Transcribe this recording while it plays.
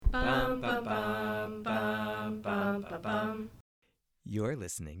bum bum bum bum bum bum bum. You're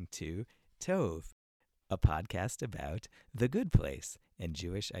listening to Tove, a podcast about the good place and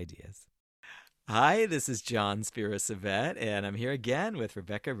Jewish ideas. Hi, this is John Spiro Savet, and I'm here again with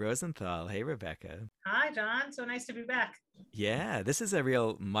Rebecca Rosenthal. Hey, Rebecca. Hi, John. So nice to be back. Yeah, this is a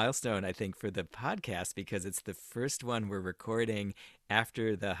real milestone, I think, for the podcast because it's the first one we're recording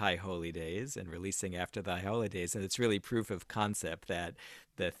after the High Holy Days and releasing after the High Holy Days. And it's really proof of concept that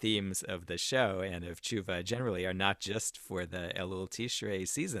the themes of the show and of Tshuva generally are not just for the Elul Tishrei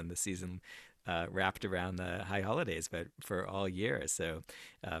season, the season wrapped around the high holidays, but for all year. So,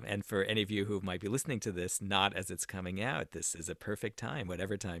 and for any of you who might be listening to this not as it's coming out, this is a perfect time.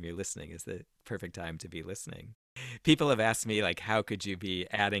 Whatever time you're listening is the perfect time to be listening. People have asked me, like, how could you be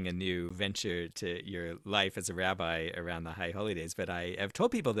adding a new venture to your life as a rabbi around the high holy days? But I have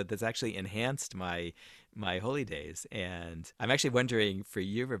told people that this actually enhanced my holy days. And I'm actually wondering for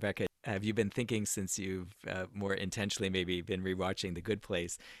you, Rebecca, have you been thinking since you've more intentionally maybe been rewatching The Good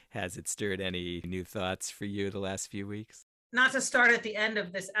Place? Has it stirred any new thoughts for you the last few weeks? Not to start at the end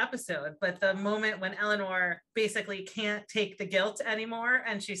of this episode, but the moment when Eleanor basically can't take the guilt anymore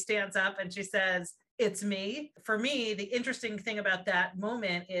and she stands up and she says, "It's me." For me, the interesting thing about that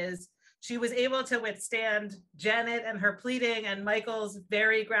moment is she was able to withstand Janet and her pleading and Michael's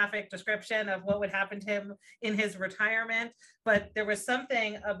very graphic description of what would happen to him in his retirement. But there was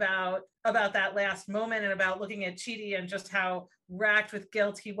something about that last moment and about looking at Chidi and just how racked with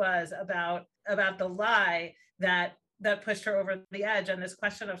guilt he was about the lie that pushed her over the edge. And this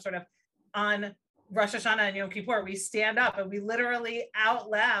question of sort of on Rosh Hashanah and Yom Kippur, we stand up and we literally out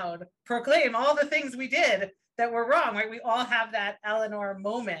loud proclaim all the things we did that were wrong, right? We all have that Eleanor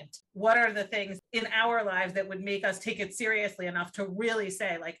moment. What are the things in our lives that would make us take it seriously enough to really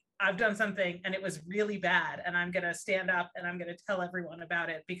say, like, I've done something and it was really bad and I'm going to stand up and I'm going to tell everyone about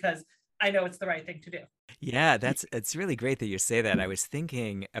it because I know it's the right thing to do. Yeah, it's really great that you say that. I was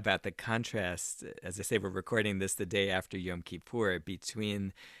thinking about the contrast, as I say, we're recording this the day after Yom Kippur,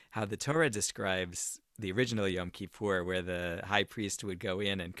 between how the Torah describes the original Yom Kippur, where the high priest would go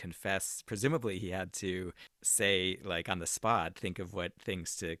in and confess. Presumably he had to say, like on the spot, think of what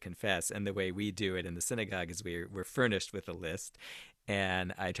things to confess. And the way we do it in the synagogue is we're furnished with a list.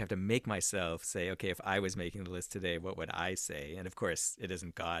 And I'd have to make myself say, okay, if I was making the list today, what would I say? And of course, it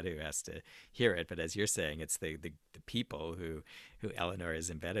isn't God who has to hear it. But as you're saying, it's the people who Eleanor is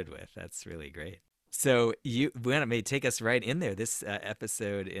embedded with. That's really great. So you may take us right in there. This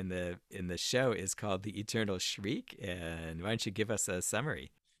episode in the show is called The Eternal Shriek. And why don't you give us a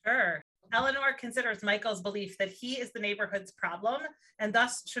summary? Sure. Eleanor considers Michael's belief that he is the neighborhood's problem and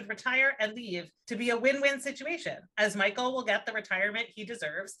thus should retire and leave to be a win-win situation, as Michael will get the retirement he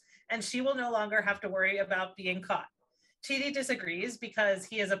deserves and she will no longer have to worry about being caught. Chidi disagrees because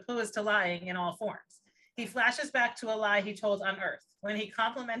he is opposed to lying in all forms. He flashes back to a lie he told on Earth when he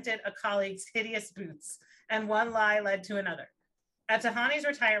complimented a colleague's hideous boots, and one lie led to another. At Tahani's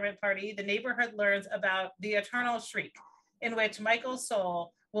retirement party, the neighborhood learns about the eternal shriek, in which Michael's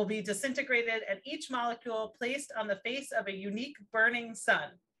soul will be disintegrated and each molecule placed on the face of a unique burning sun.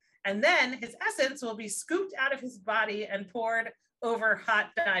 And then his essence will be scooped out of his body and poured over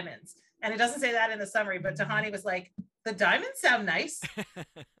hot diamonds. And it doesn't say that in the summary, but Tahani was like, the diamonds sound nice.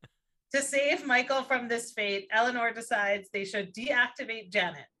 To save Michael from this fate, Eleanor decides they should deactivate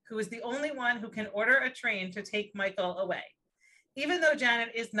Janet, who is the only one who can order a train to take Michael away. Even though Janet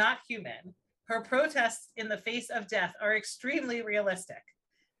is not human, her protests in the face of death are extremely realistic.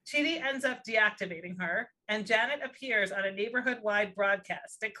 Chidi ends up deactivating her, and Janet appears on a neighborhood-wide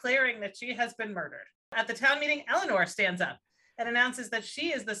broadcast declaring that she has been murdered. At the town meeting, Eleanor stands up and announces that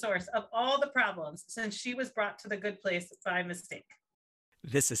she is the source of all the problems since she was brought to the good place by mistake.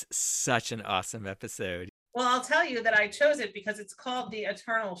 This is such an awesome episode. Well, I'll tell you that I chose it because it's called The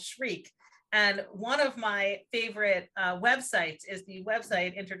Eternal Shriek. And one of my favorite websites is the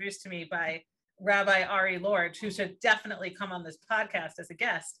website introduced to me by Rabbi Ari Lord, who should definitely come on this podcast as a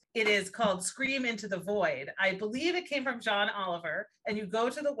guest. It is called Scream Into the Void. I believe it came from John Oliver, and you go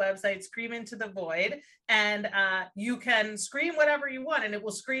to the website, Scream Into the Void, and you can scream whatever you want, and it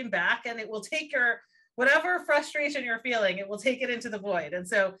will scream back, and it will take your whatever frustration you're feeling, it will take it into the void. And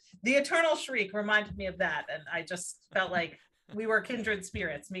so the eternal shriek reminded me of that. And I just felt like we were kindred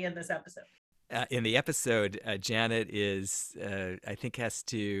spirits, me and this episode. In the episode, Janet is, I think, has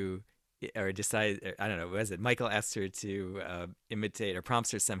to, or decide, I don't know, was it? Michael asks her to imitate, or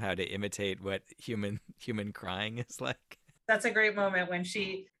prompts her somehow to imitate what human crying is like. That's a great moment when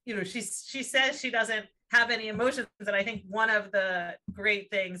she says she doesn't have any emotions. And I think one of the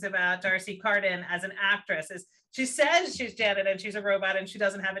great things about D'Arcy Carden as an actress is she says she's Janet and she's a robot and she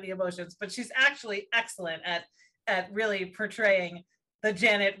doesn't have any emotions, but she's actually excellent at really portraying the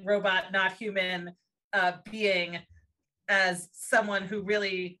Janet robot, not human being as someone who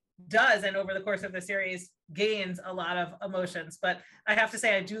really does, and over the course of the series gains a lot of emotions. But I have to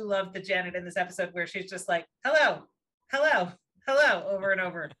say, I do love the Janet in this episode where she's just like, hello, hello, hello, over and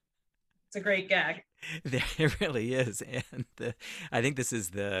over. It's a great gag. There really is. And I think this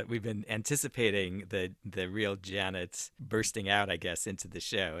is we've been anticipating the real Janet bursting out, I guess, into the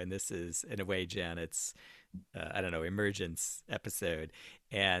show. And this is, in a way, Janet's, I don't know, emergence episode.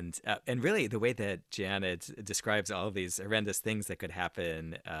 And really the way that Janet describes all of these horrendous things that could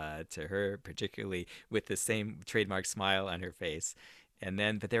happen to her, particularly with the same trademark smile on her face.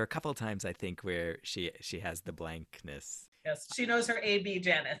 But there are a couple of times, I think, where she has the blankness. Yes, she knows her A-B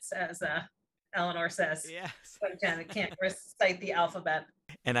Janets, as Eleanor says. Yes. But Janet can't recite the alphabet.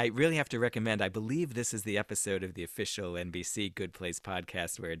 And I really have to recommend, I believe this is the episode of the official NBC Good Place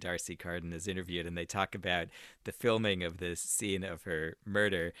podcast where D'Arcy Carden is interviewed, and they talk about the filming of this scene of her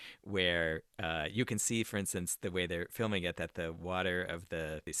murder, where you can see, for instance, the way they're filming it, that the water of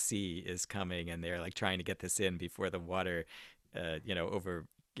the sea is coming, and they're like trying to get this in before the water,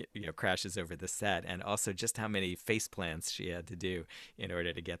 crashes over the set, and also just how many face plants she had to do in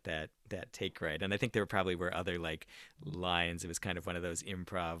order to get that take right. And I think there probably were other like lines. It was kind of one of those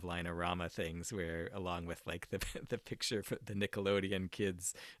improv line-orama things where, along with like the picture for the Nickelodeon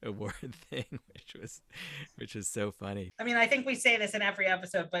Kids Award thing, which was so funny. I mean, I think we say this in every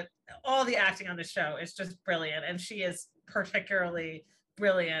episode, but all the acting on the show is just brilliant, and she is particularly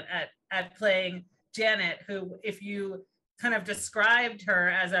brilliant at playing Janet, who, if you kind of described her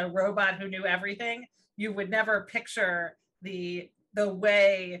as a robot who knew everything, you would never picture the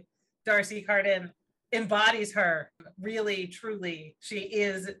way D'Arcy Carden embodies her. Really, truly, she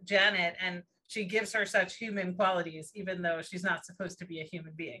is Janet, and she gives her such human qualities, even though she's not supposed to be a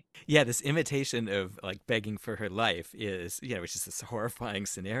human being. Yeah, this imitation of like begging for her life is, which is this horrifying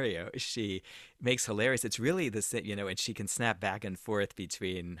scenario. She makes hilarious. It's really and she can snap back and forth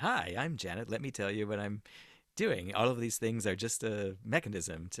between, hi, I'm Janet, let me tell you what I'm doing. All of these things are just a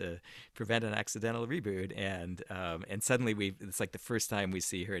mechanism to prevent an accidental reboot, and suddenly it's like the first time we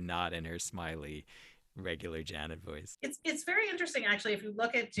see her not in her smiley regular Janet voice. It's very interesting, actually, if you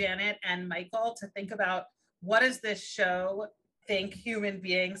look at Janet and Michael, to think about what does this show think human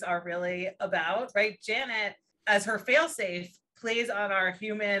beings are really about, right? Janet, as her failsafe, plays on our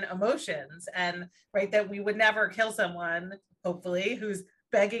human emotions, and right, that we would never kill someone, hopefully, who's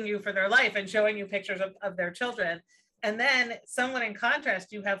begging you for their life and showing you pictures of their children. And then someone in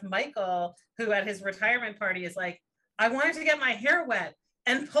contrast, you have Michael, who at his retirement party is like, I wanted to get my hair wet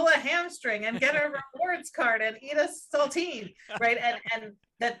and pull a hamstring and get a rewards card and eat a saltine, right? And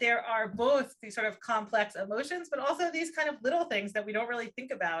that there are both these sort of complex emotions, but also these kind of little things that we don't really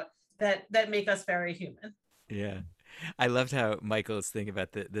think about that make us very human. Yeah. I loved how Michael's thing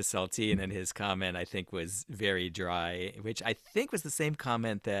about the saltine, and his comment, I think, was very dry, which I think was the same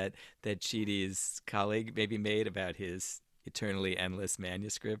comment that Chidi's colleague maybe made about his eternally endless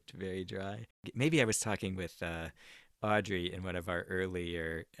manuscript, very dry. Maybe I was talking with Audrey in one of our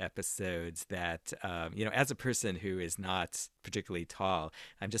earlier episodes that, as a person who is not particularly tall,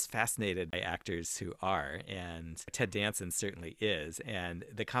 I'm just fascinated by actors who are, and Ted Danson certainly is, and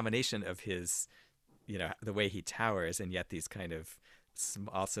the combination of his the way he towers, and yet these kind of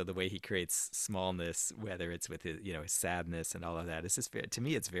also the way he creates smallness, whether it's with his his sadness and all of that. It's just, to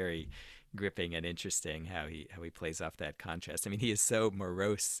me, it's very gripping and interesting how he plays off that contrast. I mean, he is so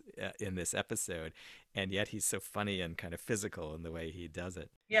morose in this episode, and yet he's so funny and kind of physical in the way he does it.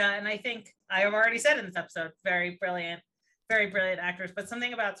 Yeah, and I think I have already said in this episode, very brilliant actors, but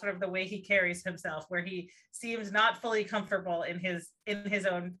something about sort of the way he carries himself, where he seems not fully comfortable in his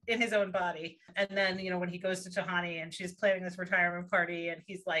own body. And then, when he goes to Tahani and she's planning this retirement party, and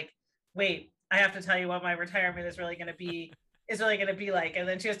he's like, wait, I have to tell you what my retirement is really going to be like. And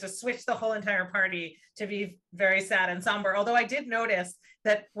then she has to switch the whole entire party to be very sad and somber. Although I did notice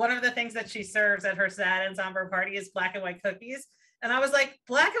that one of the things that she serves at her sad and somber party is black and white cookies. And I was like,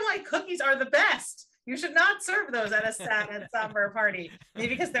 black and white cookies are the best. You should not serve those at a sad and somber party, maybe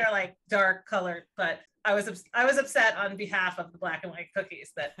because they're like dark colored. But I was upset on behalf of the black and white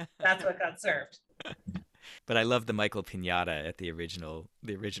cookies that's what got served. But I love the Michael Piñata at the original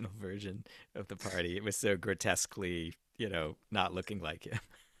version of the party. It was so grotesquely, not looking like him.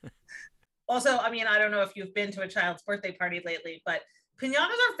 Also, I mean, I don't know if you've been to a child's birthday party lately, but piñatas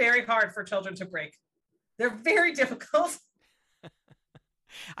are very hard for children to break. They're very difficult.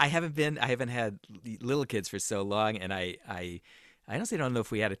 I haven't had little kids for so long, and I honestly don't know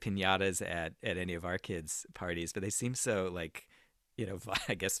if we had piñatas at any of our kids' parties, but they seem so like,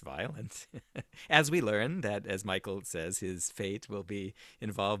 I guess violent. As we learn that, as Michael says, his fate will be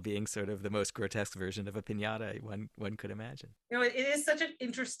involved being sort of the most grotesque version of a piñata one could imagine. It is such an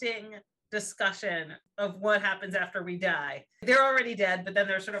interesting discussion of what happens after we die. They're already dead, but then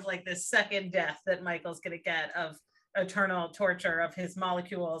there's sort of like this second death that Michael's going to get of eternal torture of his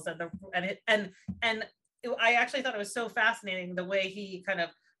molecules and I actually thought it was so fascinating the way he kind of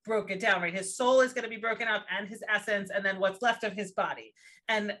broke it down, right? His soul is going to be broken up and his essence, and then what's left of his body.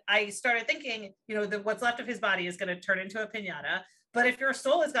 And I started thinking, that what's left of his body is going to turn into a piñata. But if your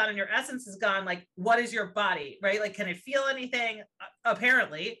soul is gone and your essence is gone, like, what is your body, right? Like, can it feel anything?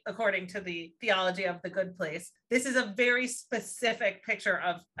 Apparently, according to the theology of the Good Place, this is a very specific picture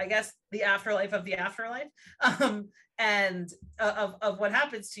of, I guess, the afterlife of the afterlife. And of what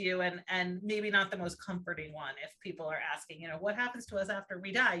happens to you, and maybe not the most comforting one if people are asking, what happens to us after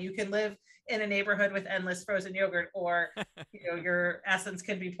we die? You can live in a neighborhood with endless frozen yogurt, or your essence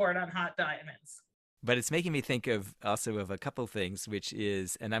can be poured on hot diamonds. But it's making me think of a couple things, which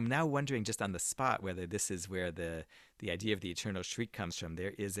is, and I'm now wondering just on the spot whether this is where the idea of the eternal shriek comes from.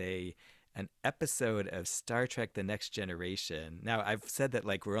 There is an episode of Star Trek: The Next Generation. Now, I've said that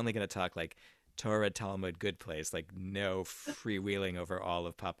like we're only going to talk like Torah, Talmud, Good Place, like no freewheeling over all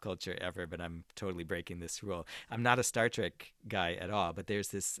of pop culture ever, but I'm totally breaking this rule. I'm not a Star Trek guy at all, but there's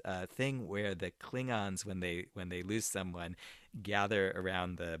this thing where the Klingons, when they lose someone, gather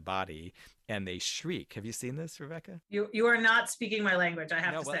around the body and they shriek. Have you seen this, Rebecca? You are not speaking my language, I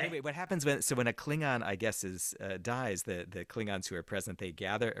have to say. Anyway, what happens when a Klingon, I guess, dies, the Klingons who are present, they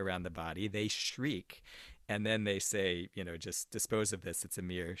gather around the body, they shriek, and then they say, just dispose of this. It's a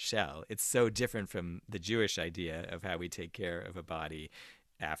mere shell. It's so different from the Jewish idea of how we take care of a body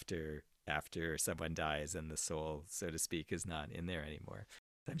after someone dies and the soul, so to speak, is not in there anymore.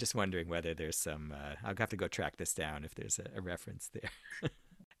 I'm just wondering whether there's some. I'll have to go track this down if there's a reference there.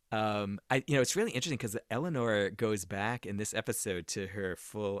 It's really interesting because Eleanor goes back in this episode to her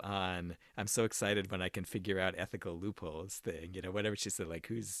full-on "I'm so excited when I can figure out ethical loopholes" thing. Whatever she said, like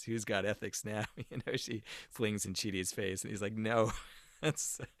who's got ethics now? She flings in Chidi's face, and he's like, "No." And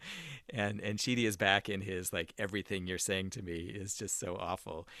Chidi is back in his like, everything you're saying to me is just so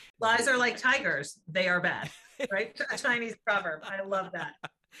awful. Lies are like tigers; they are bad, right? A Chinese proverb. I love that.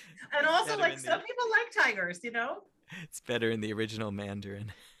 And also, like, some people like tigers, It's better in the original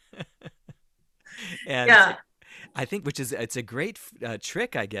Mandarin. And yeah. I think, it's a great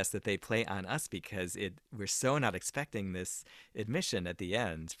trick, I guess, that they play on us, because we're so not expecting this admission at the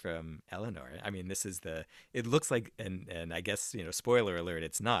end from Eleanor. I mean, it looks like, and I guess, spoiler alert,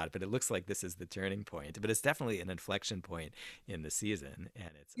 it's not, but it looks like this is the turning point. But it's definitely an inflection point in the season.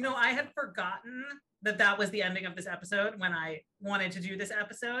 And it's, I had forgotten that was the ending of this episode when I wanted to do this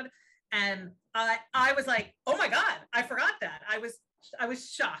episode. And I was like, oh my God, I forgot that. I was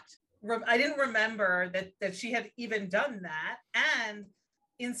shocked. I didn't remember that she had even done that. And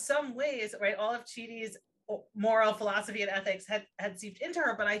in some ways, right, all of Chidi's moral philosophy and ethics had seeped into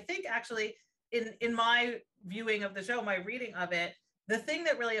her. But I think actually in my viewing of the show, my reading of it, the thing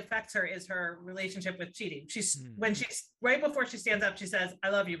that really affects her is her relationship with Chidi. When she's right before she stands up, she says, "I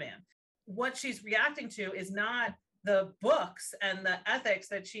love you, man." What she's reacting to is not the books and the ethics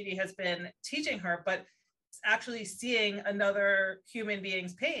that Chidi has been teaching her, but actually seeing another human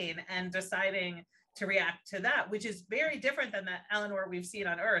being's pain and deciding to react to that, which is very different than the Eleanor we've seen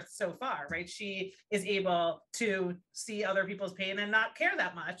on Earth so far, right? She is able to see other people's pain and not care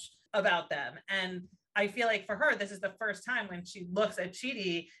that much about them. And I feel like for her, this is the first time when she looks at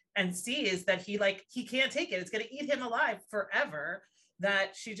Chidi and sees that he can't take it. It's going to eat him alive forever,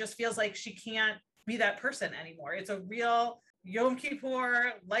 that she just feels like she can't be that person anymore. It's a real Yom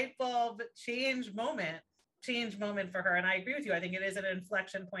Kippur light bulb change moment for her. And I agree with you. I think it is an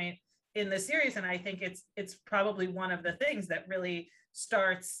inflection point in the series. And I think it's probably one of the things that really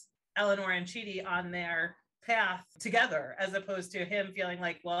starts Eleanor and Chidi on their path together, as opposed to him feeling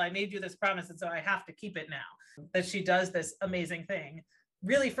like, well, I made you this promise, and so I have to keep it now. That she does this amazing thing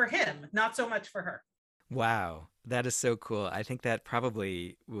really for him, not so much for her. Wow, that is so cool. I think that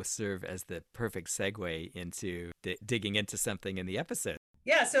probably will serve as the perfect segue into digging into something in the episode.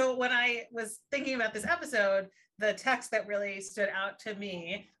 Yeah, so when I was thinking about this episode, the text that really stood out to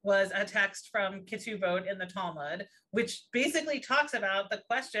me was a text from Ketubot in the Talmud, which basically talks about the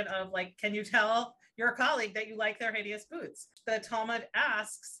question of, like, can you tell your colleague that you like their hideous boots? The Talmud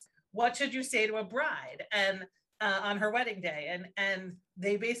asks, what should you say to a bride? And on her wedding day. And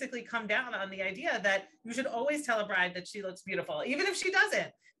they basically come down on the idea that you should always tell a bride that she looks beautiful, even if she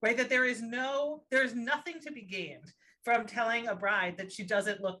doesn't, right? That there's nothing to be gained from telling a bride that she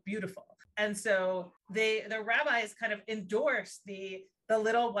doesn't look beautiful. And so the rabbis kind of endorse the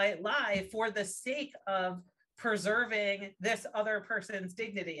little white lie for the sake of preserving this other person's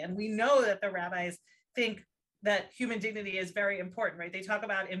dignity. And we know that the rabbis think that human dignity is very important, right? They talk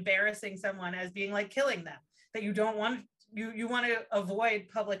about embarrassing someone as being like killing them, that you don't want, you want to avoid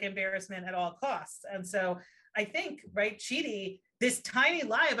public embarrassment at all costs. And so I think, right, Chidi, this tiny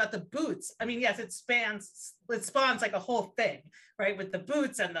lie about the boots, I mean, yes, it spawns like a whole thing, right, with the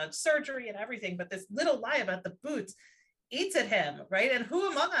boots and the surgery and everything, but this little lie about the boots eats at him, right? And who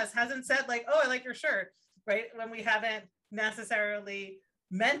among us hasn't said like, oh, I like your shirt, right, when we haven't necessarily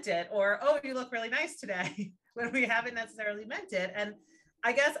meant it, or, oh, you look really nice today, when we haven't necessarily meant it. And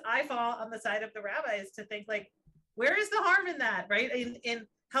I guess I fall on the side of the rabbis to think like, where is the harm in that, right? In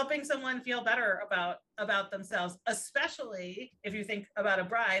helping someone feel better about themselves, especially if you think about a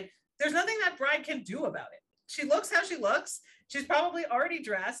bride, there's nothing that bride can do about it. She looks how she looks. She's probably already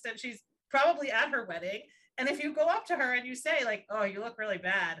dressed and she's probably at her wedding. And if you go up to her and you say like, oh, you look really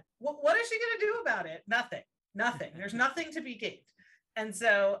bad, what is she going to do about it? Nothing. There's nothing to be gained. And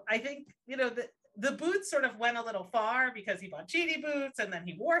so I think, you know, the boots sort of went a little far because he bought Chidi boots and then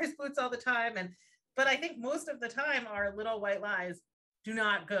he wore his boots all the time. But I think most of the time our little white lies do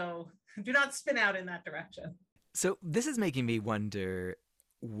not spin out in that direction. So this is making me wonder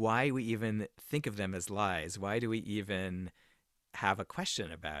why we even think of them as lies. Why do we even have a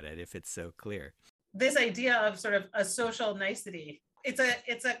question about it if it's so clear? This idea of sort of a social nicety, it's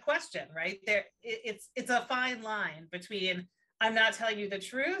a question, right? It's a fine line between I'm not telling you the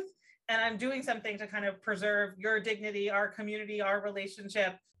truth and I'm doing something to kind of preserve your dignity, our community, our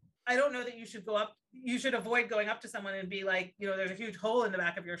relationship. I don't know that you should avoid going up to someone and be like, you know, there's a huge hole in the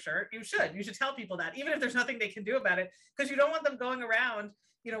back of your shirt. You should tell people that, even if there's nothing they can do about it, because you don't want them going around,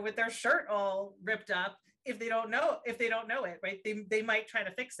 you know, with their shirt all ripped up if they don't know it, right? They might try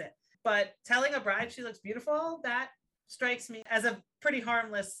to fix it. But telling a bride she looks beautiful, that strikes me as a pretty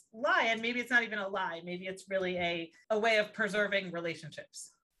harmless lie. And maybe it's not even a lie. Maybe it's really a way of preserving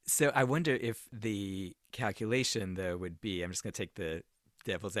relationships. So I wonder if the calculation, though, would be, I'm just going to take the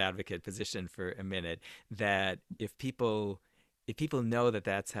devil's advocate position for a minute, that if people know that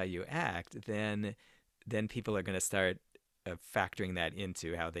that's how you act, then people are going to start factoring that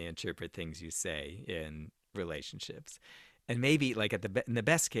into how they interpret things you say in relationships. And maybe like in the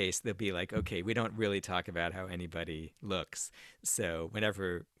best case, they'll be like, okay, we don't really talk about how anybody looks. So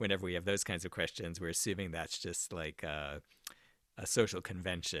whenever we have those kinds of questions, we're assuming that's just like a social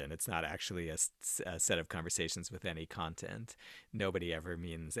convention. It's not actually a set of conversations with any content. Nobody ever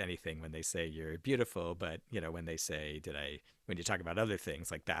means anything when they say you're beautiful, but you know, when they say, when you talk about other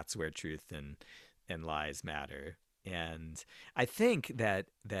things, like that's where truth and lies matter. And I think that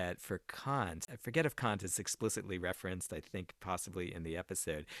for Kant, I forget if Kant is explicitly referenced, I think possibly in the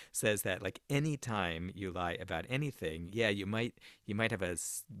episode, says that like any time you lie about anything, yeah, you might have a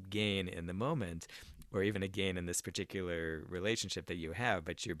gain in the moment, or even a gain in this particular relationship that you have,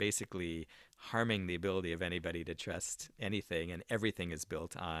 but you're basically harming the ability of anybody to trust anything, and everything is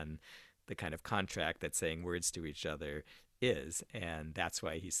built on the kind of contract that saying words to each other is. And that's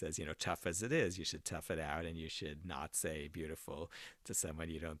why he says, you know, tough as it is, you should tough it out, and you should not say beautiful to someone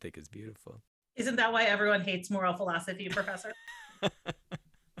you don't think is beautiful. Isn't that why everyone hates moral philosophy, Professor?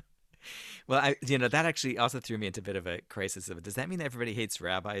 Well, that actually also threw me into a bit of a crisis of, does that mean that everybody hates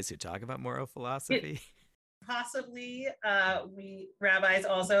rabbis who talk about moral philosophy? Possibly. We rabbis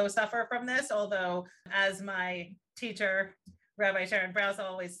also suffer from this, although as my teacher, Rabbi Sharon Brous,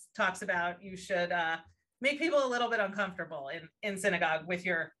 always talks about, you should make people a little bit uncomfortable in synagogue with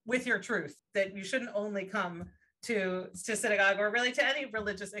your truth, that you shouldn't only come to synagogue or really to any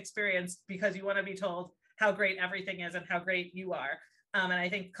religious experience because you want to be told how great everything is and how great you are. And I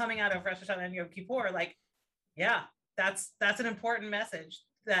think coming out of Rosh Hashanah and Yom Kippur, like, yeah, that's an important message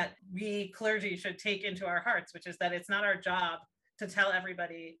that we clergy should take into our hearts, which is that it's not our job to tell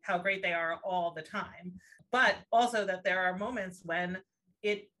everybody how great they are all the time, but also that there are moments when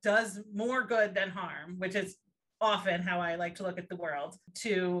it does more good than harm, which is often how I like to look at the world,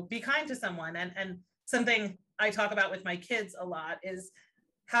 to be kind to someone. And something I talk about with my kids a lot is,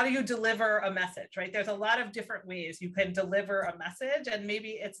 how do you deliver a message, right? There's a lot of different ways you can deliver a message, and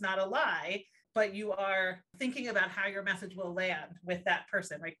maybe it's not a lie, but you are thinking about how your message will land with that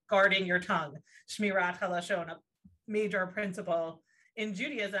person, right? Guarding your tongue, Shmirat HaLashon, a major principle in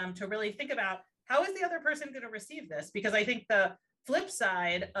Judaism, to really think about how is the other person going to receive this? Because I think the flip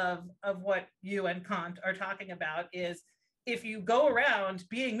side of what you and Kant are talking about is if you go around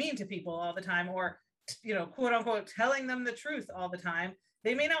being mean to people all the time, or quote unquote telling them the truth all the time,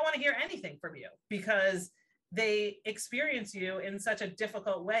 they may not want to hear anything from you because they experience you in such a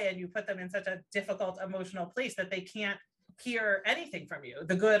difficult way, and you put them in such a difficult emotional place that they can't hear anything from you,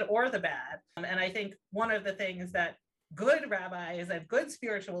 the good or the bad. And I think one of the things that good rabbis and good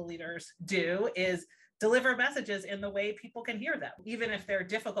spiritual leaders do is deliver messages in the way people can hear them. Even if they're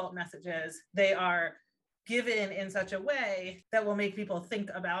difficult messages, they are given in such a way that will make people think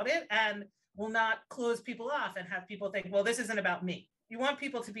about it and will not close people off and have people think, well, this isn't about me. You want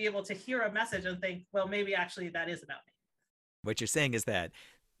people to be able to hear a message and think, well, maybe actually that is about me. What you're saying is that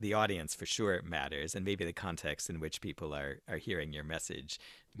the audience for sure matters, and maybe the context in which people are hearing your message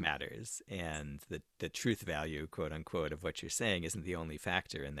matters. And the truth value, quote unquote, of what you're saying isn't the only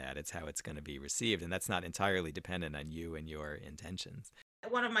factor in that. It's how it's going to be received. And that's not entirely dependent on you and your intentions.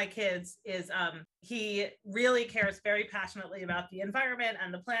 One of my kids is, he really cares very passionately about the environment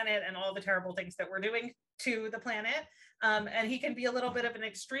and the planet and all the terrible things that we're doing to the planet. And he can be a little bit of an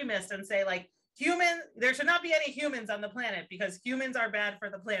extremist and say, like, there should not be any humans on the planet because humans are bad for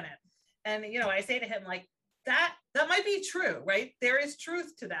the planet. And, I say to him, like, that might be true, right? There is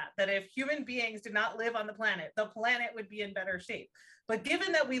truth to that if human beings did not live on the planet would be in better shape. But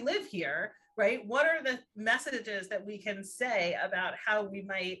given that we live here, right, what are the messages that we can say about how we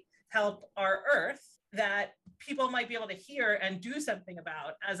might help our Earth that people might be able to hear and do something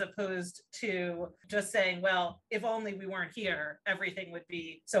about, as opposed to just saying, well, if only we weren't here, everything would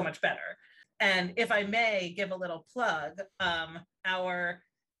be so much better. And if I may give a little plug,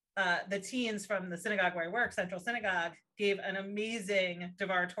 the teens from the synagogue where I work, Central Synagogue, gave an amazing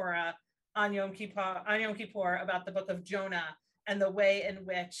Devar Torah on Yom Kippur about the book of Jonah and the way in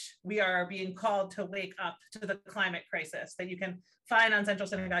which we are being called to wake up to the climate crisis, that you can find on Central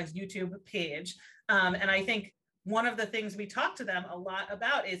Synagogue's YouTube page. And I think one of the things we talk to them a lot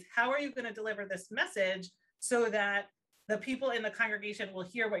about is, how are you going to deliver this message so that the people in the congregation will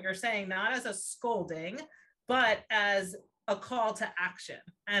hear what you're saying, not as a scolding, but as a call to action.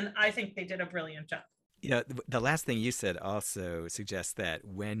 And I think they did a brilliant job. The last thing you said also suggests that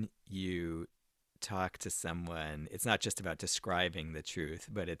when you talk to someone, it's not just about describing the truth,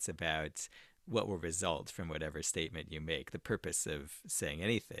 but it's about what will result from whatever statement you make. The purpose of saying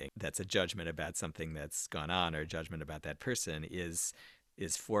anything that's a judgment about something that's gone on or a judgment about that person is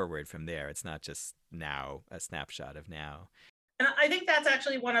forward from there. It's not just now, a snapshot of now. And I think that's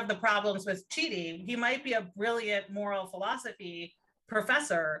actually one of the problems with Chidi. He might be a brilliant moral philosophy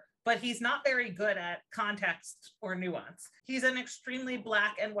professor, but he's not very good at context or nuance. He's an extremely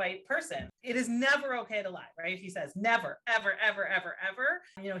black and white person. It is never okay to lie, right? He says never, ever, ever, ever,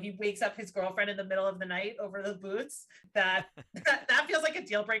 ever. He wakes up his girlfriend in the middle of the night over the boots. That feels like a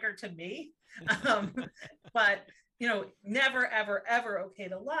deal breaker to me. But never, ever, ever okay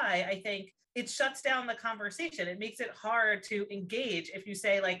to lie. I think it shuts down the conversation. It makes it hard to engage if you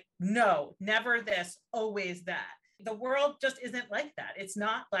say, like, no, never this, always that. The world just isn't like that. It's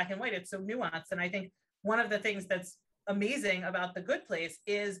not black and white. It's so nuanced. And I think one of the things that's amazing about The Good Place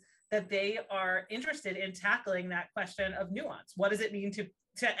is that they are interested in tackling that question of nuance. What does it mean to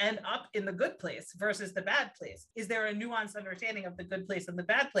end up in the good place versus the bad place? Is there a nuanced understanding of the good place and the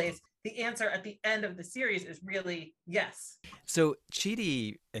bad place? The answer at the end of the series is really yes. So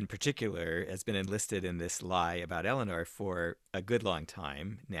Chidi in particular has been enlisted in this lie about Eleanor for a good long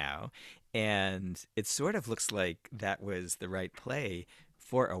time now. And it sort of looks like that was the right play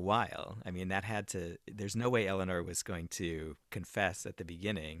for a while. I mean, there's no way Eleanor was going to confess at the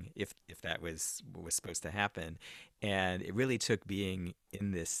beginning if that was what was supposed to happen. And it really took being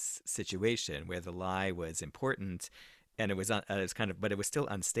in this situation where the lie was important and it was but it was still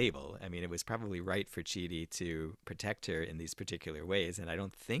unstable. I mean, it was probably right for Chidi to protect her in these particular ways. And I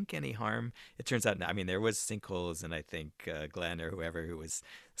don't think any harm, it turns out, I mean, there was sinkholes, and I think Glenn or whoever who was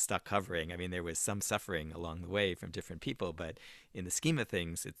stuck hovering, I mean, there was some suffering along the way from different people, but in the scheme of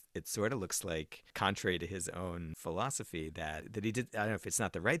things, it sort of looks like, contrary to his own philosophy, that he did, I don't know if it's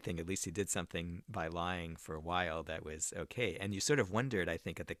not the right thing, at least he did something by lying for a while that was okay. And you sort of wondered, I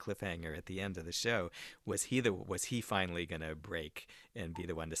think, at the cliffhanger at the end of the show, was he finally going to break and be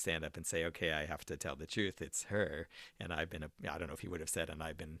the one to stand up and say, okay, I have to tell the truth, it's her, and I don't know if he would have said, and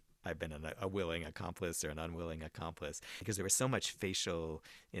I've been I've been a willing accomplice or an unwilling accomplice, because there was so much facial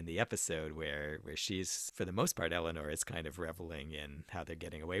in the episode where she's, for the most part, Eleanor is kind of reveling in how they're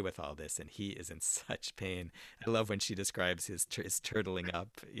getting away with all this, and he is in such pain. I love when she describes his turtling up,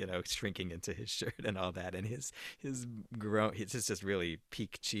 shrinking into his shirt and all that, and his grown. He's just really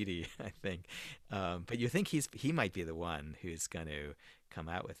peak Chidi, I think. But you think he might be the one who's going to come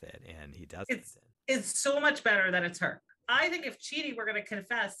out with it, and he doesn't. It's so much better that it's her. I think if Chidi were going to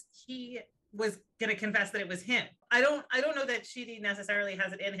confess, he was going to confess that it was him. I don't know that Chidi necessarily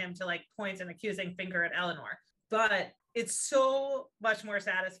has it in him to like point an accusing finger at Eleanor, but it's so much more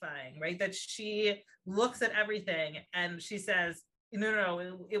satisfying, right? That she looks at everything and she says,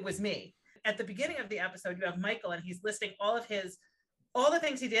 no, it was me. At the beginning of the episode, you have Michael and he's listing all the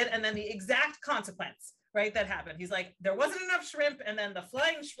things he did and then the exact consequence, right, that happened. He's like, there wasn't enough shrimp, and then the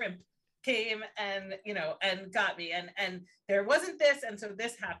flying shrimp came and got me, and there wasn't this, and so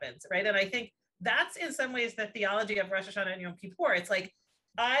this happens, right? And I think that's in some ways the theology of Rosh Hashanah and Yom Kippur. It's like,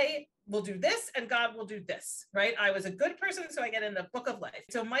 I will do this and God will do this, right? I was a good person, so I get in the book of life.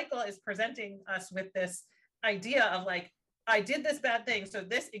 So Michael is presenting us with this idea of like, I did this bad thing, so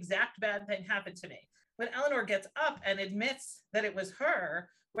this exact bad thing happened to me. When Eleanor gets up and admits that it was her,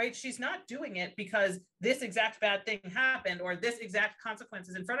 right? She's not doing it because this exact bad thing happened or this exact consequence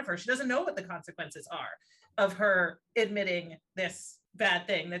is in front of her. She doesn't know what the consequences are of her admitting this bad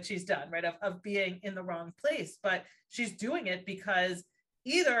thing that she's done, right? Of being in the wrong place. But she's doing it because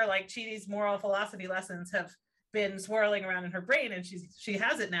either like Chidi's moral philosophy lessons have been swirling around in her brain and she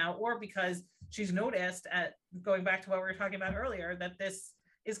has it now, or because she's noticed, at going back to what we were talking about earlier, that this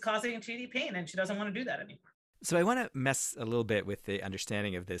is causing Chidi pain and she doesn't want to do that anymore. So I want to mess a little bit with the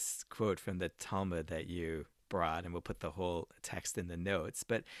understanding of this quote from the Talmud that you brought, and we'll put the whole text in the notes.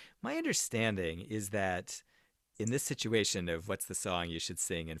 But my understanding is that in this situation of what's the song you should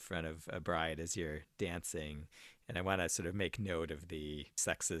sing in front of a bride as you're dancing, and I want to sort of make note of the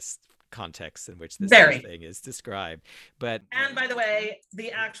sexist context in which this whole thing is described. And by the way,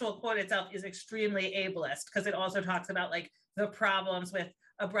 the actual quote itself is extremely ableist, because it also talks about like the problems with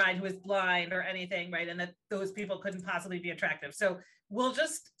a bride who is blind or anything, right? And that those people couldn't possibly be attractive. So we'll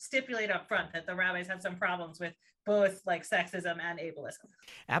just stipulate up front that the rabbis have some problems with both like sexism and ableism.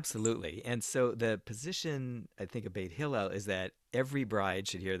 Absolutely. And so the position, I think, of Beit Hillel is that every bride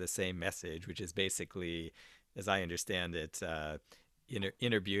should hear the same message, which is basically, as I understand it,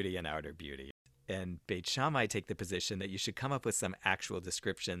 inner beauty and outer beauty. And Beit Shammai take the position that you should come up with some actual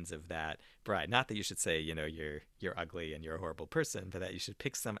descriptions of that bride. Not that you should say, you're ugly and you're a horrible person, but that you should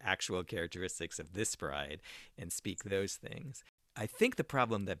pick some actual characteristics of this bride and speak those things. I think the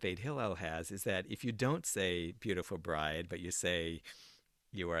problem that Beit Hillel has is that if you don't say beautiful bride, but you say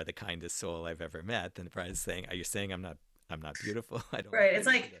you are the kindest soul I've ever met, then the bride is saying, are you saying I'm not beautiful? I don't. Right. It's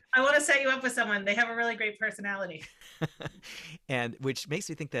like, I want to set you up with someone. They have a really great personality. And which makes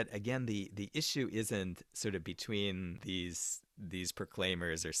me think that, again, the issue isn't sort of between these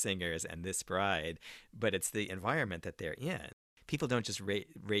proclaimers or singers and this bride, but it's the environment that they're in. People don't just rate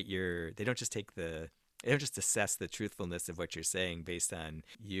they don't just assess the truthfulness of what you're saying based on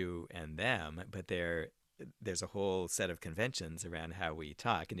you and them, but there's a whole set of conventions around how we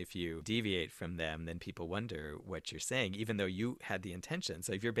talk. And if you deviate from them, then people wonder what you're saying, even though you had the intention.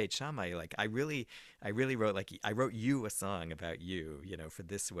 So if you're Beit Shammai, you're like, I really wrote, like, I wrote you a song about you, for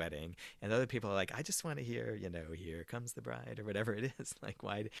this wedding. And other people are like, I just want to hear, here comes the bride, or whatever it is. Like,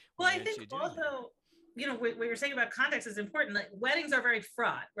 why I think also, what you're saying about context is important. Like, weddings are very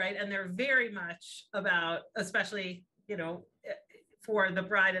fraught, right? And they're very much about, especially, for the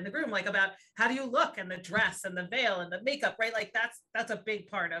bride and the groom, like about how do you look, and the dress and the veil and the makeup, right? Like that's a big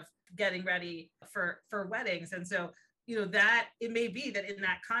part of getting ready for weddings. And so, that it may be that in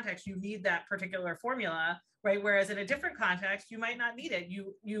that context, you need that particular formula, right? Whereas in a different context, you might not need it.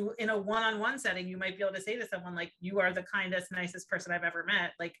 You in a one-on-one setting, you might be able to say to someone like, you are the kindest, nicest person I've ever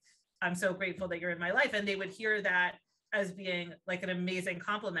met. Like, I'm so grateful that you're in my life. And they would hear that as being like an amazing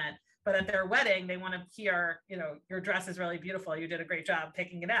compliment. But at their wedding, they want to hear, your dress is really beautiful. You did a great job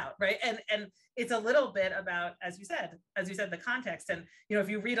picking it out, right? And it's a little bit about, as you said, the context. And if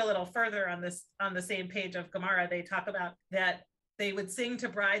you read a little further on the same page of Gemara, they talk about that they would sing to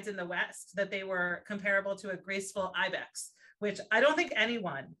brides in the West that they were comparable to a graceful ibex, which I don't think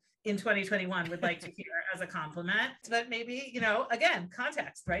anyone in 2021 would like to hear as a compliment. But maybe, again,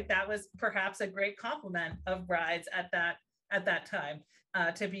 context, right? That was perhaps a great compliment of brides at that time.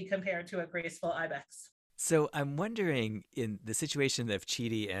 To be compared to a graceful ibex. So I'm wondering, in the situation of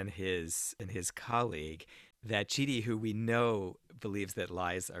Chidi and his colleague, that Chidi, who we know believes that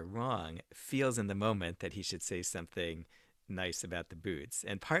lies are wrong, feels in the moment that he should say something nice about the boots.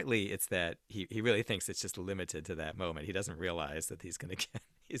 And partly it's that he really thinks it's just limited to that moment. He doesn't realize that he's gonna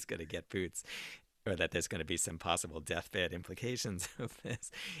get boots, or that there's going to be some possible deathbed implications of this.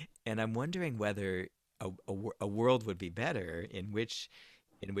 And I'm wondering whether a world would be better in which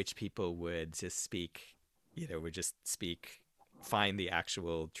people would just speak, would just speak, find the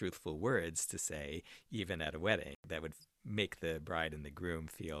actual truthful words to say, even at a wedding, that would make the bride and the groom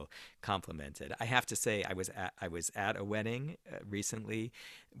feel complimented. I have to say, I was at a wedding recently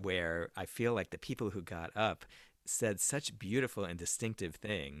where I feel like the people who got up said such beautiful and distinctive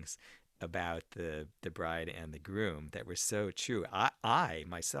things about the bride and the groom that were so true. I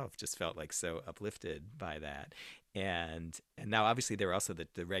myself just felt like so uplifted by that. And now obviously there were also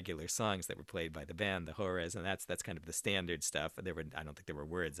the regular songs that were played by the band, the Chores, and that's kind of the standard stuff. I don't think there were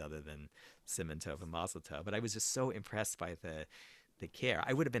words other than Simon Tov and Mazel Tov, but I was just so impressed by the care.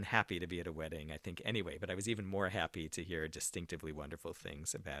 I would have been happy to be at a wedding, I think, anyway, but I was even more happy to hear distinctively wonderful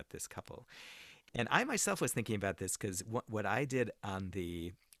things about this couple. And I myself was thinking about this because what I did on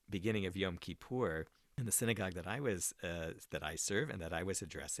the beginning of Yom Kippur in the synagogue that I serve and that I was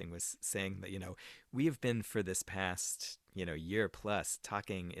addressing was saying that we have been for this past year plus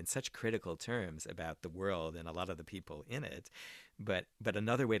talking in such critical terms about the world and a lot of the people in it, but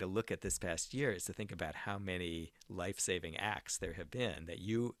another way to look at this past year is to think about how many life-saving acts there have been that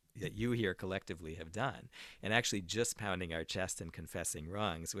you here collectively have done. And actually just pounding our chest and confessing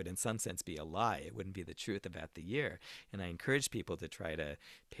wrongs would in some sense be a lie. It wouldn't be the truth about the year. And I encourage people to try to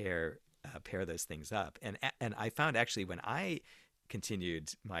pair those things up. And I found actually when I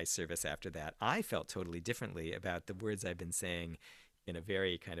continued my service after that, I felt totally differently about the words I've been saying in a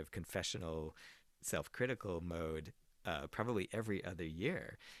very kind of confessional, self-critical mode probably every other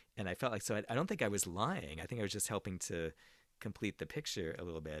year. And I felt like, so I don't think I was lying. I think I was just helping to complete the picture a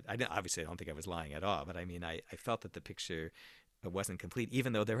little bit. Obviously, I don't think I was lying at all, but I mean, I felt that the picture wasn't complete,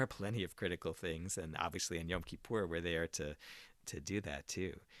 even though there were plenty of critical things. And obviously in Yom Kippur, we're there to do that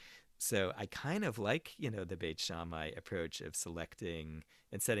too. So I kind of like, the Beit Shammai approach of selecting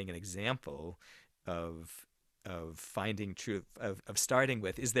and setting an example of finding truth, of starting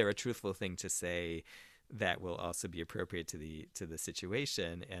with, is there a truthful thing to say that will also be appropriate to the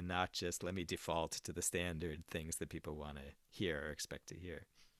situation, and not just let me default to the standard things that people want to hear or expect to hear.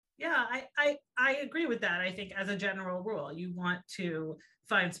 Yeah, I agree with that. I think as a general rule, you want to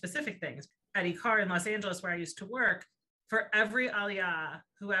find specific things. At Ikar in Los Angeles, where I used to work, for every aliyah,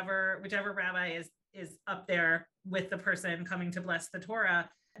 whichever rabbi is up there with the person coming to bless the Torah,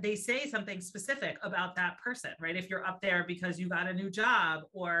 they say something specific about that person, right? If you're up there because you got a new job,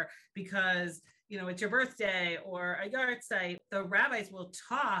 or because it's your birthday or a yard site, the rabbis will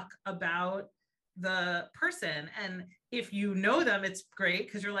talk about the person. And if you know them, it's great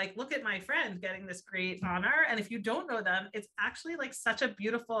because you're like, look at my friend getting this great honor. And if you don't know them, it's actually like such a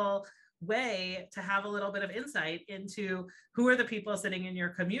beautiful way to have a little bit of insight into who are the people sitting in your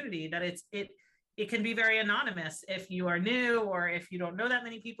community, that it can be very anonymous if you are new, or if you don't know that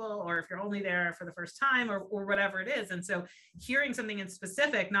many people, or if you're only there for the first time, or whatever it is. And so hearing something in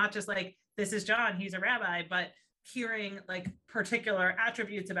specific, not just like, this is John, he's a rabbi, but hearing like particular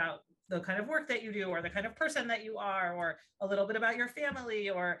attributes about the kind of work that you do, or the kind of person that you are, or a little bit about your family,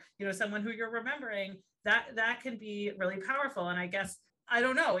 or someone who you're remembering, that can be really powerful. And I guess, I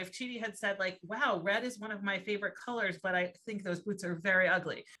don't know, if Chidi had said like, wow, red is one of my favorite colors, but I think those boots are very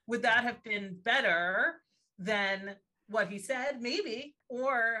ugly, would that have been better than what he said? Maybe.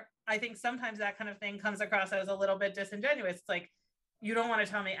 Or I think sometimes that kind of thing comes across as a little bit disingenuous. It's like, you don't want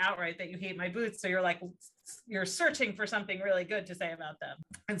to tell me outright that you hate my boots. So you're searching for something really good to say about them.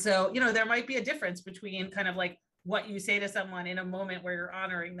 And so, there might be a difference between kind of like what you say to someone in a moment where you're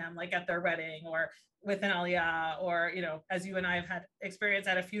honoring them, like at their wedding, or with an aliyah, or, as you and I have had experience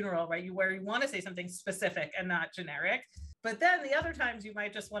at a funeral, right? Where you want to say something specific and not generic. But then the other times you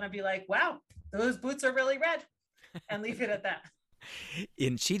might just want to be like, wow, those boots are really red, and leave it at that.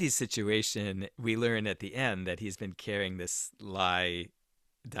 In Chidi's situation, we learn at the end that he's been carrying this lie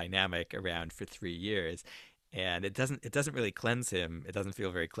dynamic around for 3 years. And it doesn't really cleanse him. It doesn't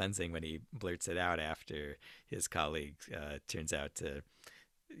feel very cleansing when he blurts it out after his colleague turns out to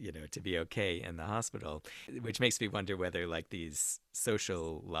be okay in the hospital, which makes me wonder whether like these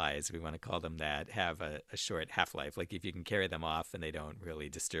social lies, we want to call them that, have a short half-life. Like if you can carry them off and they don't really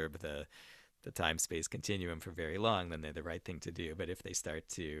disturb the time-space continuum for very long, then they're the right thing to do. But if they start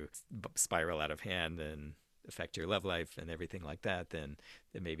to spiral out of hand and affect your love life and everything like that, then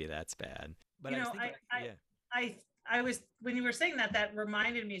maybe that's bad. But I was, when you were saying that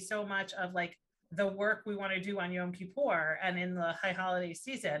reminded me so much of like the work we want to do on Yom Kippur and in the high holiday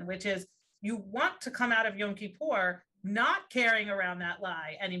season, which is you want to come out of Yom Kippur not carrying around that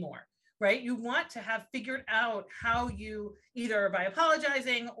lie anymore, right? You want to have figured out how you, either by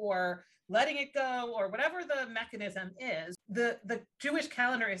apologizing or letting it go or whatever the mechanism is. The Jewish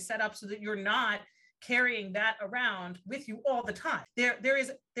calendar is set up so that you're not carrying that around with you all the time. There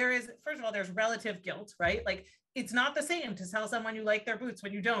is first of all, there's relative guilt, right? Like, it's not the same to tell someone you like their boots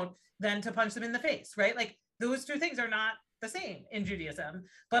when you don't than to punch them in the face, right? Like, those two things are not the same in Judaism.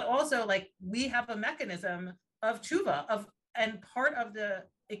 But also, like, we have a mechanism of tshuva, and part of the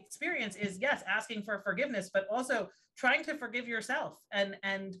experience is, yes, asking for forgiveness, but also trying to forgive yourself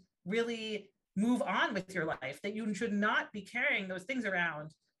and really move on with your life, that you should not be carrying those things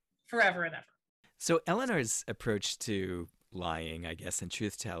around forever and ever. So Eleanor's approach to lying, I guess, and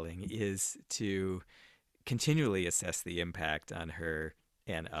truth telling is to continually assess the impact on her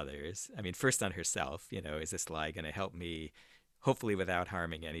and others. I mean, first on herself, is this lie going to help me, hopefully without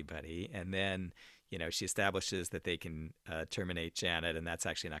harming anybody? And then, she establishes that they can terminate Janet, and that's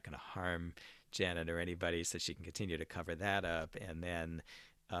actually not going to harm Janet or anybody, so she can continue to cover that up. And then,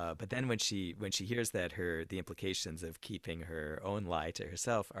 but then when she hears that the implications of keeping her own lie to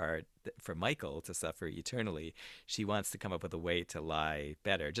herself are for Michael to suffer eternally, she wants to come up with a way to lie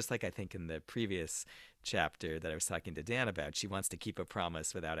better. Just like I think in the previous chapter that I was talking to Dan about, she wants to keep a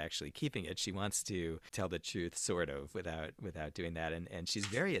promise without actually keeping it. She wants to tell the truth sort of without doing that. And she's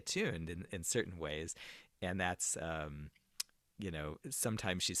very attuned in certain ways. And that's,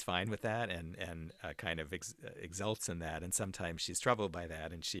 sometimes she's fine with that and kind of exults in that, and sometimes she's troubled by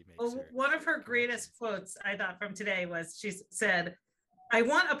that, and she makes one of her greatest quotes, I thought, from today was, she said, "I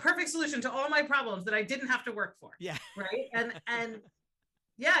want a perfect solution to all my problems that I didn't have to work for." Yeah. Right. And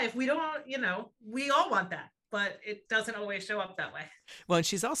yeah, if we don't, we all want that, but it doesn't always show up that way. Well, and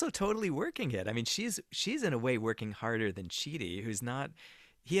she's also totally working it. I mean, she's in a way working harder than Chidi, who's not.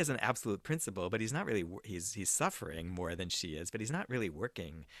 He has an absolute principle, but he's not really. He's suffering more than she is, but he's not really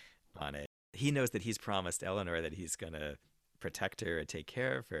working on it. He knows that he's promised Eleanor that he's going to protect her and take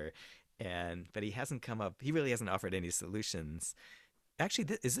care of her, but he hasn't come up. He really hasn't offered any solutions.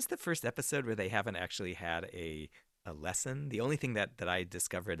 Actually, is this the first episode where they haven't actually had a lesson? The only thing that I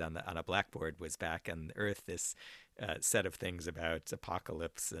discovered on a blackboard was back on Earth, this set of things about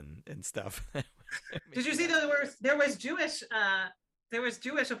apocalypse and stuff. Did you see there was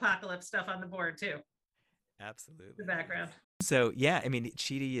Jewish apocalypse stuff on the board too? Absolutely. The background. So yeah, I mean,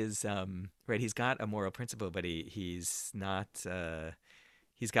 Chidi is right. He's got a moral principle, but he's not.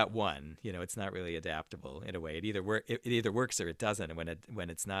 He's got one. It's not really adaptable in a way. It either works or it doesn't. And when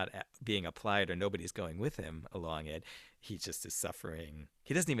it's not being applied or nobody's going with him along it, he just is suffering.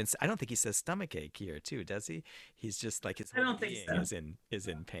 He doesn't even. I don't think he says stomach ache here too, does he? He's just like his whole being is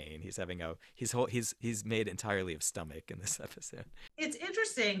in pain. He's having he's made entirely of stomach in this episode. It's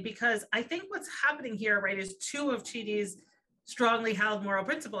interesting because I think what's happening here, right, is two of Chidi's strongly held moral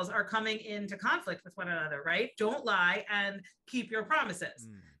principles are coming into conflict with one another, right? Don't lie and keep your promises.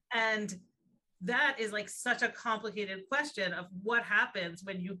 And that is like such a complicated question of what happens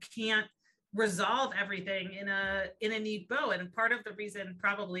when you can't resolve everything in a neat bow. And part of the reason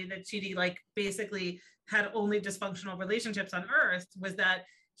probably that Chidi basically had only dysfunctional relationships on Earth was that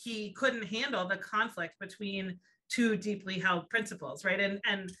he couldn't handle the conflict between two deeply held principles, right?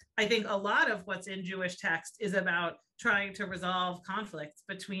 And I think a lot of what's in Jewish text is about trying to resolve conflicts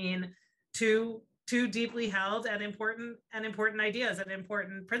between two deeply held and important ideas and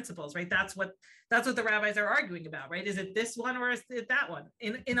important principles, right? That's what the rabbis are arguing about, right? Is it this one or is it that one?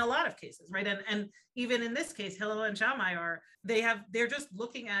 In a lot of cases, right? And even in this case, Hillel and Shammai they're just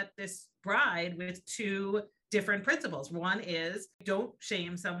looking at this bride with two different principles. One is don't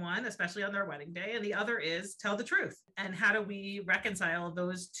shame someone, especially on their wedding day, and the other is tell the truth. And how do we reconcile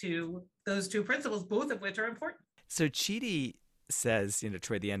those two principles, both of which are important? So Chidi says,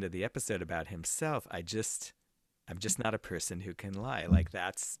 toward the end of the episode about himself, I'm just not a person who can lie. Like,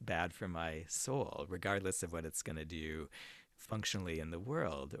 that's bad for my soul, regardless of what it's going to do functionally in the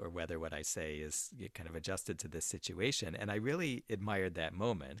world, or whether what I say is kind of adjusted to this situation. And I really admired that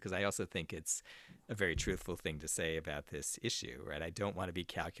moment, because I also think it's a very truthful thing to say about this issue, right? I don't want to be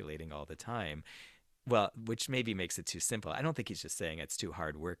calculating all the time. Well, which maybe makes it too simple. I don't think he's just saying it's too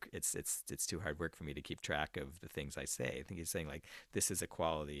hard work. It's too hard work for me to keep track of the things I say. I think he's saying, like, this is a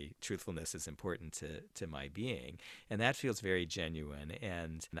quality. Truthfulness is important to my being, and that feels very genuine.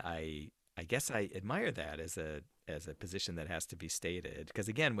 And I guess I admire that as a position that has to be stated, because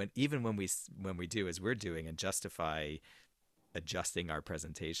again, when we do as we're doing and justify adjusting our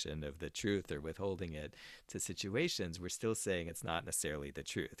presentation of the truth or withholding it to situations, we're still saying it's not necessarily the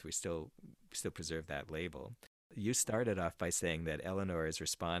truth. We still preserve that label. You started off by saying that Eleanor is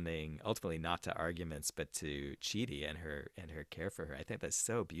responding ultimately not to arguments, but to Chidi and her care for her. I think that's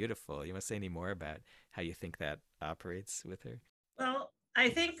so beautiful. You want to say any more about how you think that operates with her? Well, I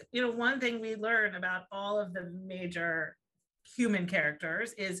think, one thing we learn about all of the major human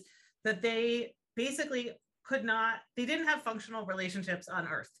characters is that they basically they didn't have functional relationships on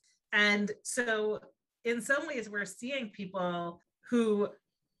Earth. And so in some ways, we're seeing people who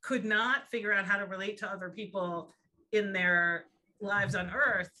could not figure out how to relate to other people in their lives on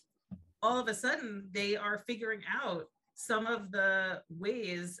Earth. All of a sudden, they are figuring out some of the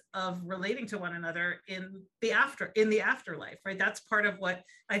ways of relating to one another in the afterlife, right? That's part of what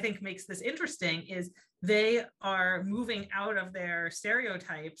I think makes this interesting, is they are moving out of their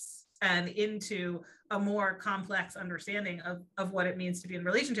stereotypes and into a more complex understanding of what it means to be in a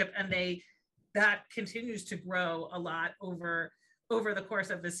relationship. And that continues to grow a lot over the course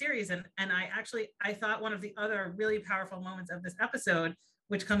of the series. And I thought one of the other really powerful moments of this episode,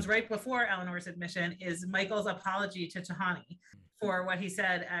 which comes right before Eleanor's admission, is Michael's apology to Tahani for what he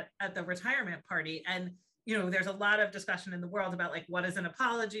said at the retirement party. And, there's a lot of discussion in the world about like, what is an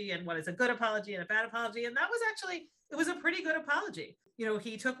apology and what is a good apology and a bad apology. And that was it was a pretty good apology.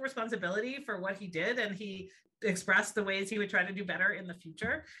 He took responsibility for what he did, and he expressed the ways he would try to do better in the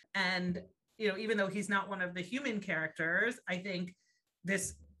future. And, even though he's not one of the human characters, I think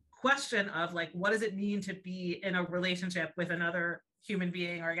this question of like, what does it mean to be in a relationship with another human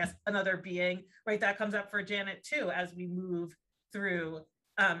being, or I guess another being, right? That comes up for Janet too, as we move through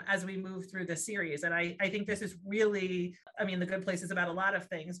the series. And I think this is really, The Good Place is about a lot of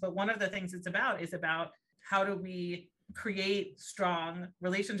things, but one of the things it's about is about how do we create strong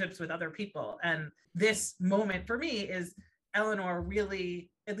relationships with other people. And this moment for me is Eleanor really,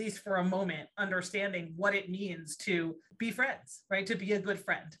 at least for a moment, understanding what it means to be friends, right? To be a good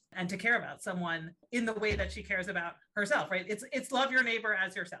friend and to care about someone in the way that she cares about herself, right? It's love your neighbor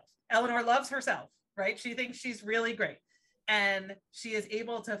as yourself. Eleanor loves herself, right? She thinks she's really great. And she is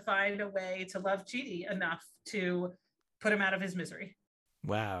able to find a way to love Chidi enough to put him out of his misery.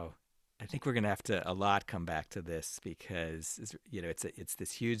 Wow. I think we're going to have to a lot come back to this, because it's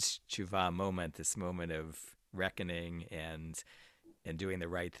this huge tshuva moment, this moment of reckoning and doing the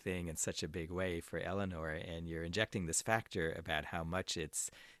right thing in such a big way for Eleanor. And you're injecting this factor about how much it's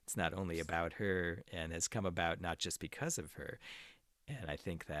not only about her and has come about not just because of her. And I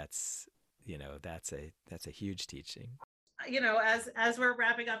think that's a huge teaching. As we're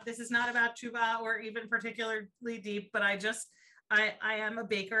wrapping up, this is not about tshuva or even particularly deep, but I am a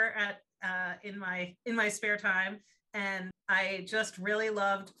baker in my spare time, and I just really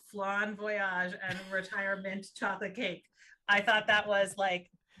loved Flan Voyage and retirement chocolate cake. I thought that was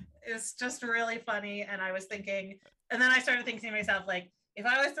it's just really funny. And I was thinking, and then I started thinking to myself, like, if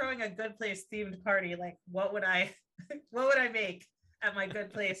I was throwing a Good Place themed party, like what would I make at my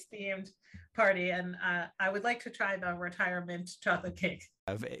Good Place themed party? And I would like to try the retirement chocolate cake.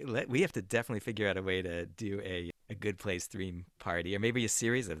 We have to definitely figure out a way to do a Good Place theme party, or maybe a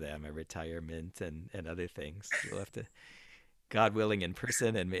series of them, a retirement and other things. We'll have to, God willing, in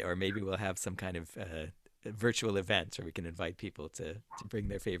person, or maybe we'll have some kind of virtual event where we can invite people to bring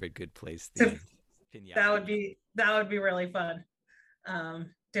their favorite Good Place theme. That would be really fun.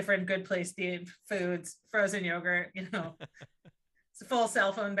 Different Good Place themed foods, frozen yogurt, it's a full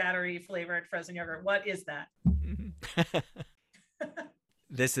cell phone battery flavored frozen yogurt. What is that?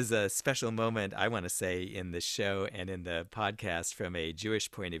 This is a special moment, I want to say, in the show and in the podcast from a Jewish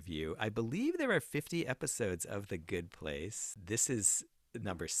point of view. I believe there are 50 episodes of The Good Place. This is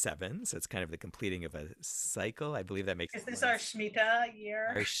number 7, so it's kind of the completing of a cycle. I believe that makes sense. Is this our Shemitah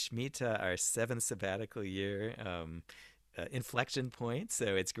year? Our Shemitah, our 7th sabbatical year. Inflection point.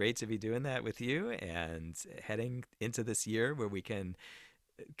 So it's great to be doing that with you and heading into this year where we can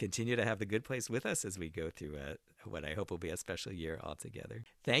continue to have The Good Place with us as we go through what I hope will be a special year altogether.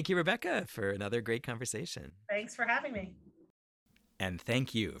 Thank you, Rebecca, for another great conversation. Thanks for having me. And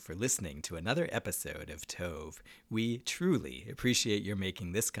thank you for listening to another episode of Tove. We truly appreciate your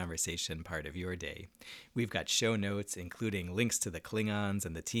making this conversation part of your day. We've got show notes, including links to the Klingons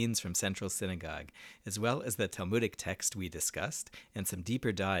and the teens from Central Synagogue, as well as the Talmudic text we discussed, and some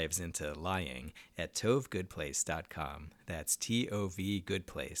deeper dives into lying at tovegoodplace.com. That's T-O-V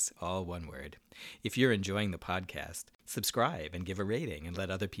Goodplace, all one word. If you're enjoying the podcast, subscribe and give a rating and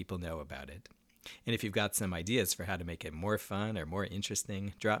let other people know about it. And if you've got some ideas for how to make it more fun or more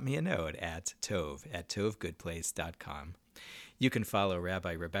interesting, drop me a note at tovegoodplace.com. You can follow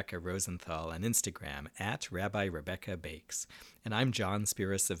Rabbi Rebecca Rosenthal on Instagram at Rabbi Rebecca Bakes. And I'm John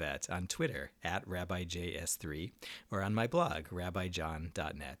Spiro-Savet on Twitter at RabbiJS3 or on my blog,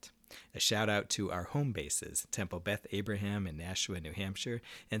 rabbijohn.net. A shout out to our home bases, Temple Beth Abraham in Nashua, New Hampshire,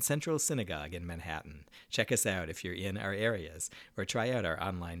 and Central Synagogue in Manhattan. Check us out if you're in our areas, or try out our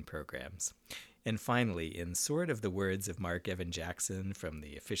online programs. And finally, in sort of the words of Mark Evan Jackson from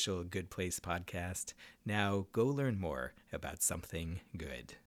the official Good Place podcast, now go learn more about something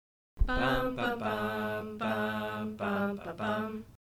good. Bum, bum, bum, bum, bum, bum, bum.